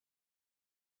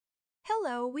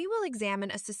Hello, we will examine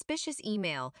a suspicious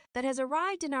email that has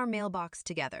arrived in our mailbox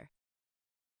together.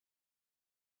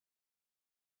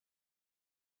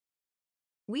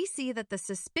 We see that the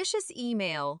suspicious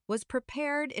email was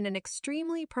prepared in an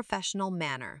extremely professional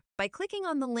manner. By clicking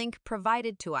on the link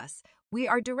provided to us, we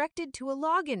are directed to a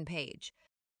login page.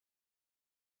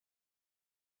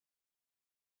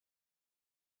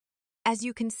 As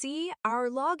you can see, our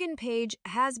login page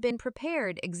has been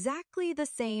prepared exactly the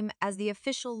same as the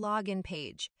official login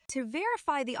page. To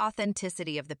verify the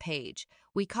authenticity of the page,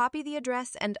 we copy the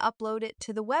address and upload it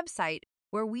to the website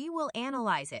where we will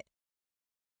analyze it.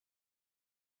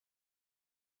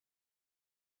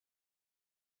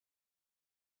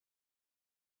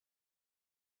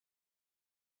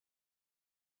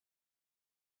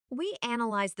 We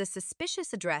analyze the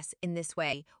suspicious address in this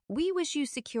way. We wish you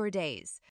secure days.